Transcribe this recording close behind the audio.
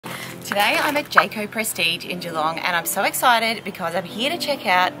Today I'm at Jayco Prestige in Geelong and I'm so excited because I'm here to check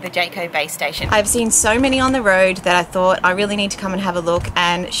out the Jayco Basestation. I've seen so many on the road that I thought I really need to come and have a look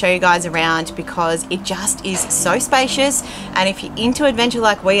and show you guys around because it just is so spacious, and if you're into adventure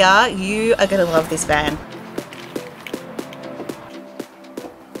like we are, you are going to love this van.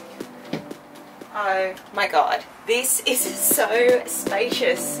 Oh my god, this is so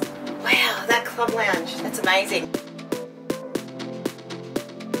spacious. Wow, that club lounge, that's amazing.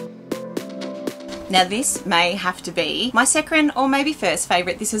 Now this may have to be my second or maybe first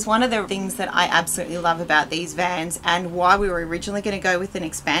favourite. This is one of the things that I absolutely love about these vans and why we were originally going to go with an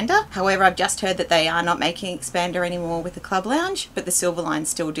expander. However, I've just heard that they are not making expander anymore with the club lounge, but the silver line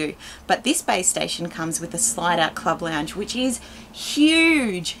still do. But this base station comes with a slide out club lounge, which is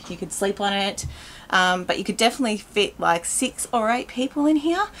huge. You could sleep on it. But you could definitely fit like 6 or 8 people in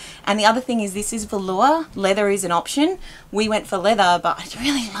here. And the other thing is this is velour. Leather is an option. We went for leather, but I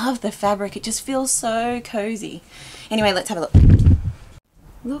really love the fabric. It just feels so cozy. Anyway, let's have a look.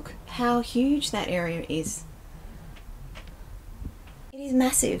 Look how huge that area is. It is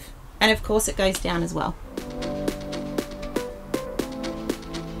massive. And of course it goes down as well.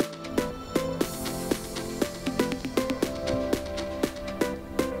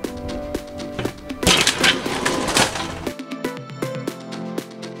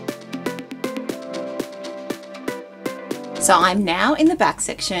 So I'm now in the back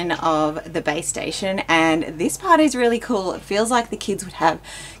section of the base station and this part is really cool. It feels like the kids would have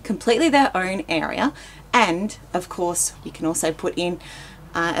completely their own area, and of course you can also put in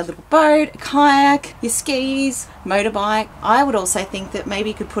a little boat, a kayak, your skis, motorbike. I would also think that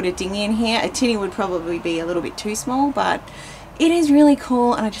maybe you could put a dinghy in here. A tinny would probably be a little bit too small, but it is really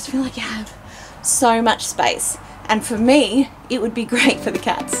cool and I just feel like you have so much space. And for me, it would be great for the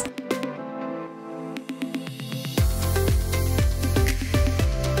cats.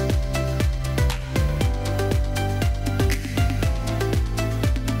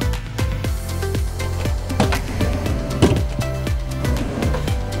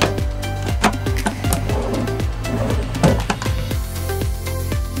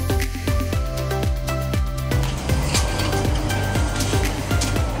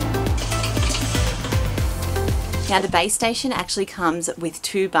 Now the base station actually comes with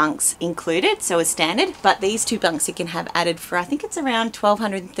 2 bunks included, so as standard, but these 2 bunks you can have added for, I think it's around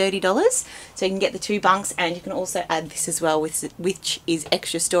 $1,230. So you can get the 2 bunks and you can also add this as well, which is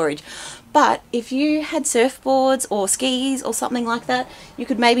extra storage. But if you had surfboards or skis or something like that, you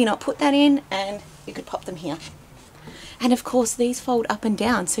could maybe not put that in and you could pop them here. And of course these fold up and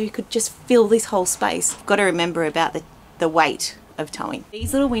down, so you could just fill this whole space. You've got to remember about the weight of towing.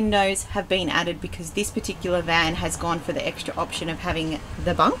 These little windows have been added because this particular van has gone for the extra option of having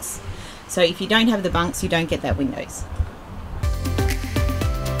the bunks. So if you don't have the bunks, you don't get that windows.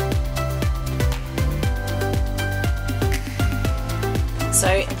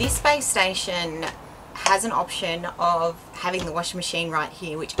 So this base station has an option of having the washing machine right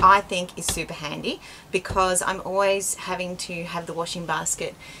here, which I think is super handy because I'm always having to have the washing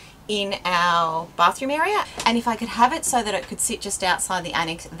basket in our bathroom area, and if I could have it so that it could sit just outside the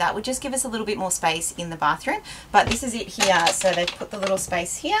annex, that would just give us a little bit more space in the bathroom. But this is it here, so they've put the little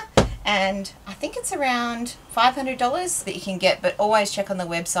space here, and I think it's around $500 that you can get, but always check on the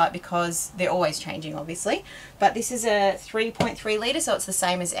website because they're always changing obviously. But this is a 3.3 litre, so it's the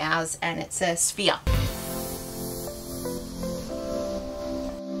same as ours, and it's a sphere.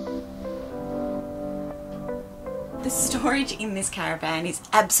 The storage in this caravan is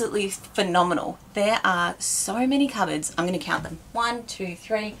absolutely phenomenal. There are so many cupboards. I'm going to count them. 1, 2,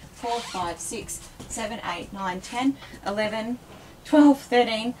 3, 4, 5, 6, 7, 8, 9, 10, 11, 12,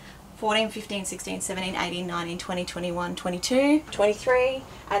 13, 14, 15, 16, 17, 18, 19, 20, 21, 22, 23.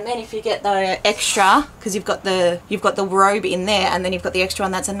 And then if you get the extra, because you've got the robe in there, and then you've got the extra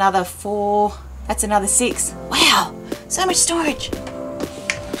one, that's another 4, that's another 6. Wow, so much storage.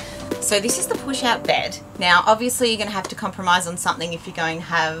 So this is the push out bed. Now obviously you're going to have to compromise on something if you're going to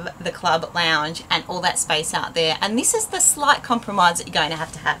have the club lounge and all that space out there, and this is the slight compromise that you're going to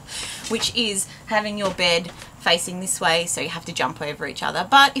have, which is having your bed facing this way, so you have to jump over each other.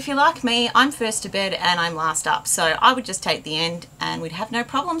 But if you're like me, I'm first to bed and I'm last up, so I would just take the end and we'd have no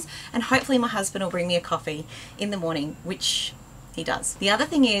problems, and hopefully my husband will bring me a coffee in the morning, which he does. The other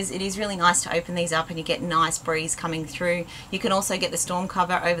thing is, it is really nice to open these up and you get nice breeze coming through. You can also get the storm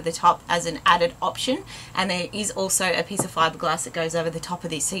cover over the top as an added option, and there is also a piece of fiberglass that goes over the top of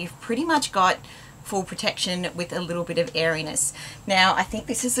this, so you've pretty much got full protection with a little bit of airiness. Now I think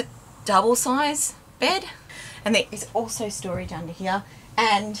this is a double size bed, and there is also storage under here,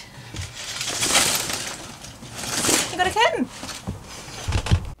 and you've got a curtain.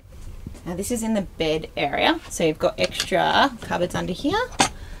 Now this is in the bed area, so you've got extra cupboards under here.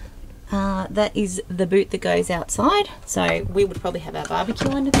 That is the boot that goes outside, so we would probably have our barbecue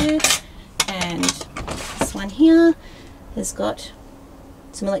under there. And this one here has got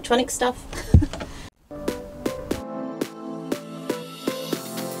some electronic stuff.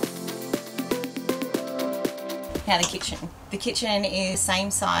 Now the kitchen. The kitchen is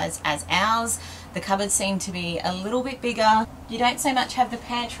same size as ours. The cupboards seem to be a little bit bigger. You don't so much have the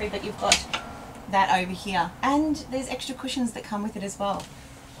pantry, but you've got that over here. And there's extra cushions that come with it as well.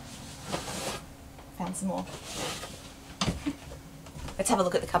 Found some more. Let's have a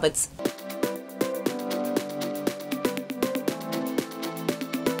look at the cupboards.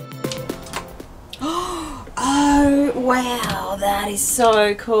 Oh wow, that is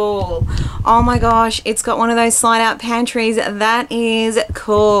so cool. Oh my gosh, it's got one of those slide out pantries. That is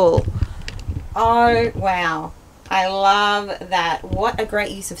cool. Oh wow, I love that. What a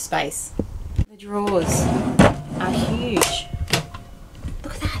great use of space. The drawers are huge.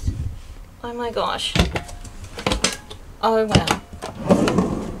 Look at that. Oh my gosh. Oh wow.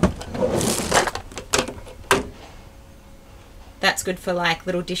 That's good for like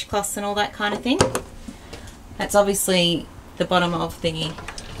little dishcloths and all that kind of thing. That's obviously the bottom of the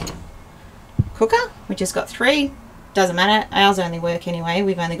cooker, which has got 3. Doesn't matter, ours only work anyway.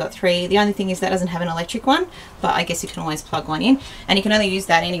 We've only got 3. The only thing is that doesn't have an electric one, but I guess you can always plug one in, and you can only use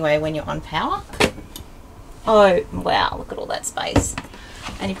that anyway when you're on power. Oh wow, look at all that space.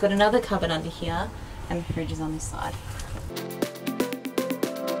 And you've got another cupboard under here, and the fridge is on this side.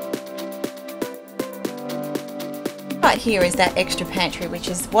 Right here is that extra pantry, which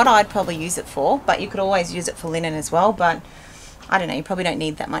is what I'd probably use it for, but you could always use it for linen as well. But I don't know, you probably don't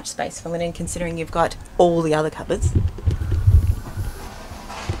need that much space for linen considering you've got all the other cupboards.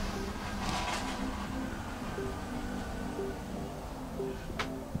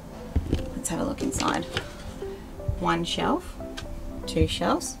 Let's have a look inside. 1 shelf, 2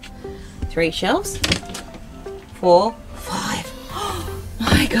 shelves, 3 shelves, 4, 5. Oh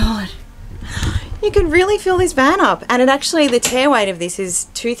my god. You can really fill this van up, and it actually, the tear weight of this is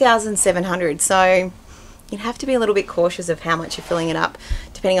 2,700, so you'd have to be a little bit cautious of how much you're filling it up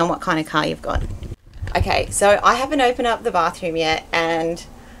depending on what kind of car you've got. Okay, so I haven't opened up the bathroom yet, and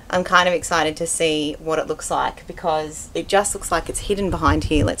I'm kind of excited to see what it looks like because it just looks like it's hidden behind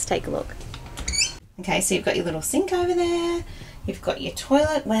here. Let's take a look. Okay, so you've got your little sink over there. You've got your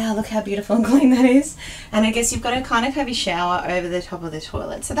toilet. Wow, look how beautiful and clean that is. And I guess you've got to kind of have your shower over the top of the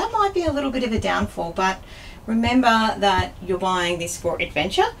toilet. So that might be a little bit of a downfall, but remember that you're buying this for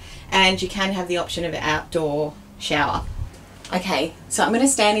adventure and you can have the option of an outdoor shower. Okay, so I'm going to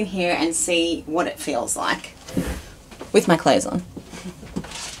stand in here and see what it feels like with my clothes on.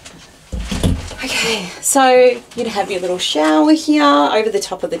 Okay, so you'd have your little shower here over the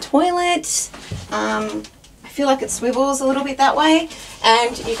top of the toilet. I feel like it swivels a little bit that way,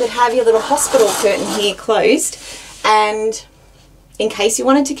 and you could have your little hospital curtain here closed, and in case you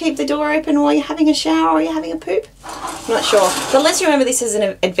wanted to keep the door open while you're having a shower or you're having a poop. I'm not sure, but let's remember this is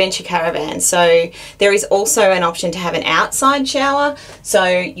an adventure caravan, so there is also an option to have an outside shower, so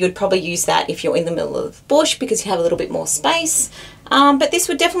you'd probably use that if you're in the middle of the bush because you have a little bit more space, but this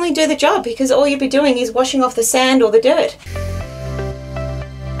would definitely do the job because all you'd be doing is washing off the sand or the dirt.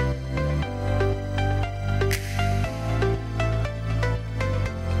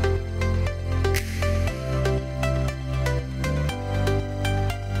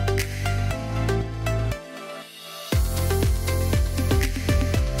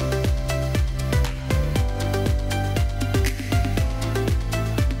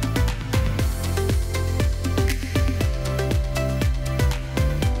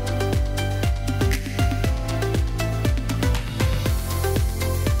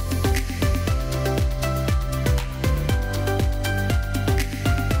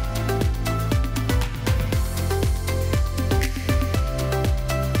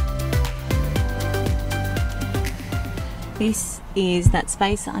 This is that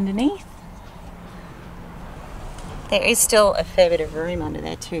space underneath. There is still a fair bit of room under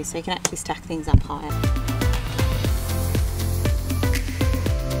there too, so you can actually stack things up higher.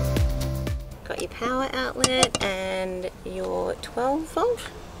 Got your power outlet and your 12 volt.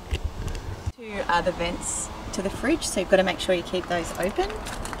 Two are the vents to the fridge, so you've got to make sure you keep those open.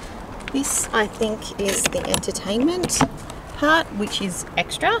 This I think is the entertainment part, which is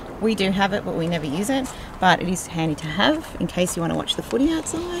extra. We do have it, but we never use it, but it is handy to have in case you want to watch the footy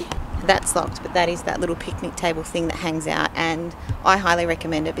outside. That's locked, but that is that little picnic table thing that hangs out, and I highly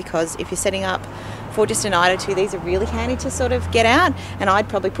recommend it because if you're setting up for just a night or two, these are really handy to sort of get out, and I'd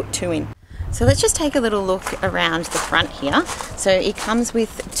probably put 2 in. So let's just take a little look around the front here. So it comes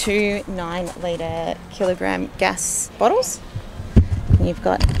with two 9-litre kilogram gas bottles. And you've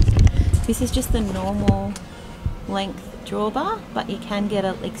got, this is just the normal length drawbar, but you can get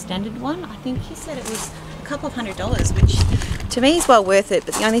an extended one. I think he said it was a couple of $100, which to me is well worth it.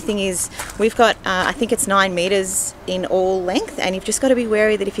 But the only thing is we've got, I think it's 9 meters in all length, and you've just got to be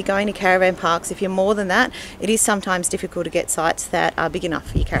wary that if you're going to caravan parks, if you're more than that, it is sometimes difficult to get sites that are big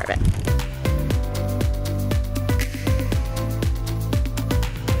enough for your caravan.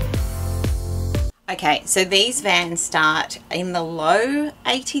 Okay, so these vans start in the low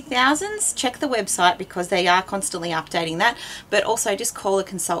 80,000s. Check the website because they are constantly updating that, but also just call a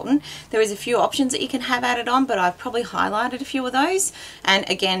consultant. There is a few options that you can have added on, but I've probably highlighted a few of those. And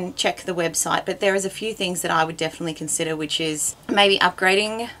again, check the website, but there is a few things that I would definitely consider, which is maybe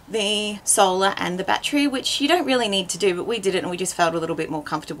upgrading the solar and the battery, which you don't really need to do, but we did it and we just felt a little bit more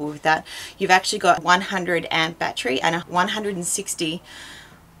comfortable with that. You've actually got 100 amp battery and a 160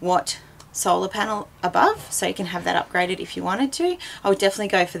 watt solar panel above, so you can have that upgraded if you wanted to. I would definitely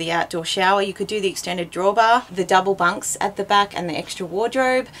go for the outdoor shower. You could do the extended drawbar, the double bunks at the back, and the extra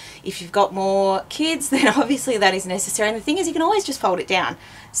wardrobe. If you've got more kids, then obviously that is necessary. And the thing is, you can always just fold it down,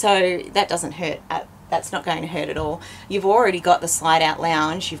 so that doesn't hurt. That's not going to hurt at all. You've already got the slide out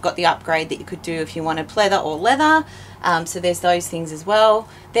lounge. You've got the upgrade that you could do if you wanted pleather or leather. So there's those things as well.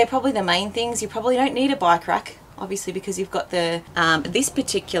 They're probably the main things. You probably don't need a bike rack, obviously, because you've got the this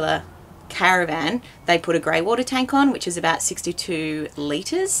particular caravan, they put a grey water tank on, which is about 62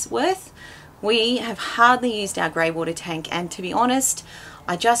 litres worth. We have hardly used our grey water tank, and to be honest,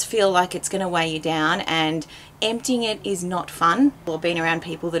 I just feel like it's going to weigh you down, and emptying it is not fun. I've been around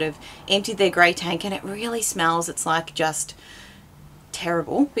people that have emptied their grey tank and it really smells. It's like just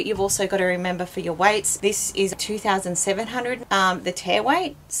terrible. But you've also got to remember for your weights, this is 2,700 the tear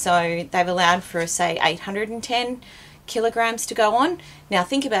weight, so they've allowed for say 810 kilograms to go on. Now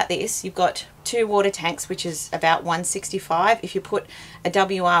think about this, you've got two water tanks, which is about 165. If you put a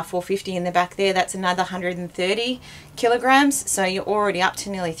WR450 in the back there, that's another 130 kilograms, so you're already up to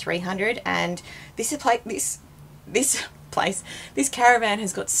nearly 300. And this is like this caravan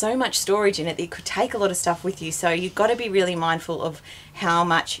has got so much storage in it that you could take a lot of stuff with you, so you've got to be really mindful of how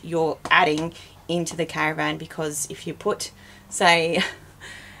much you're adding into the caravan, because if you put say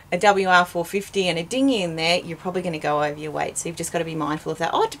a WR450 and a dinghy in there, you're probably going to go over your weight. So you've just got to be mindful of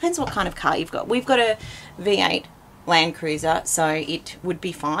that. Oh, it depends what kind of car you've got. We've got a V8 Land Cruiser, so it would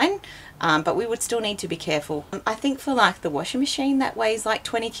be fine, but we would still need to be careful. I think for like the washing machine that weighs like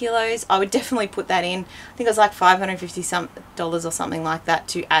 20 kilos, I would definitely put that in. I think it was like $550 or something like that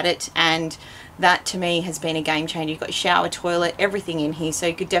to add it, and that to me has been a game changer. You've got your shower, toilet, everything in here, so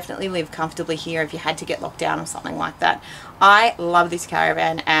you could definitely live comfortably here if you had to get locked down or something like that. I love this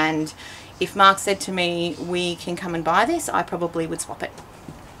caravan, and if Mark said to me we can come and buy this, I probably would swap it,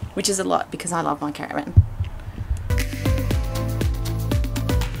 which is a lot because I love my caravan.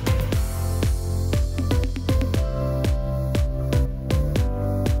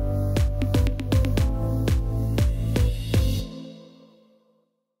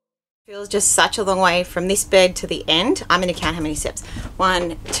 Feels just such a long way from this bed to the end. I'm going to count how many steps.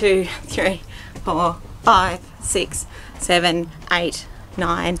 1, 2, 3, 4, 5, 6, 7, 8,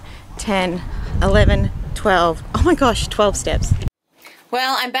 9, 10, 11, 12. Oh my gosh, 12 steps.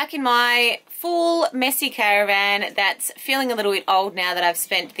 Well, I'm back in my full messy caravan that's feeling a little bit old now that I've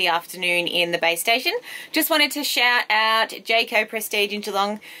spent the afternoon in the base station. Just wanted to shout out Jayco Prestige in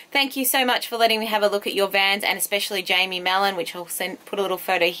Geelong. Thank you so much for letting me have a look at your vans, and especially Jamie Mellon, which I'll put a little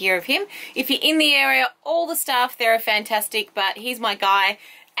photo here of him. If you're in the area, all the staff there are fantastic, but he's my guy.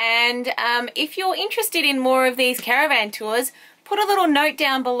 And if you're interested in more of these caravan tours, put a little note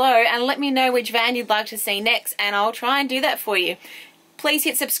down below and let me know which van you'd like to see next, and I'll try and do that for you. Please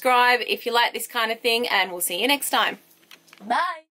hit subscribe if you like this kind of thing, and we'll see you next time. Bye!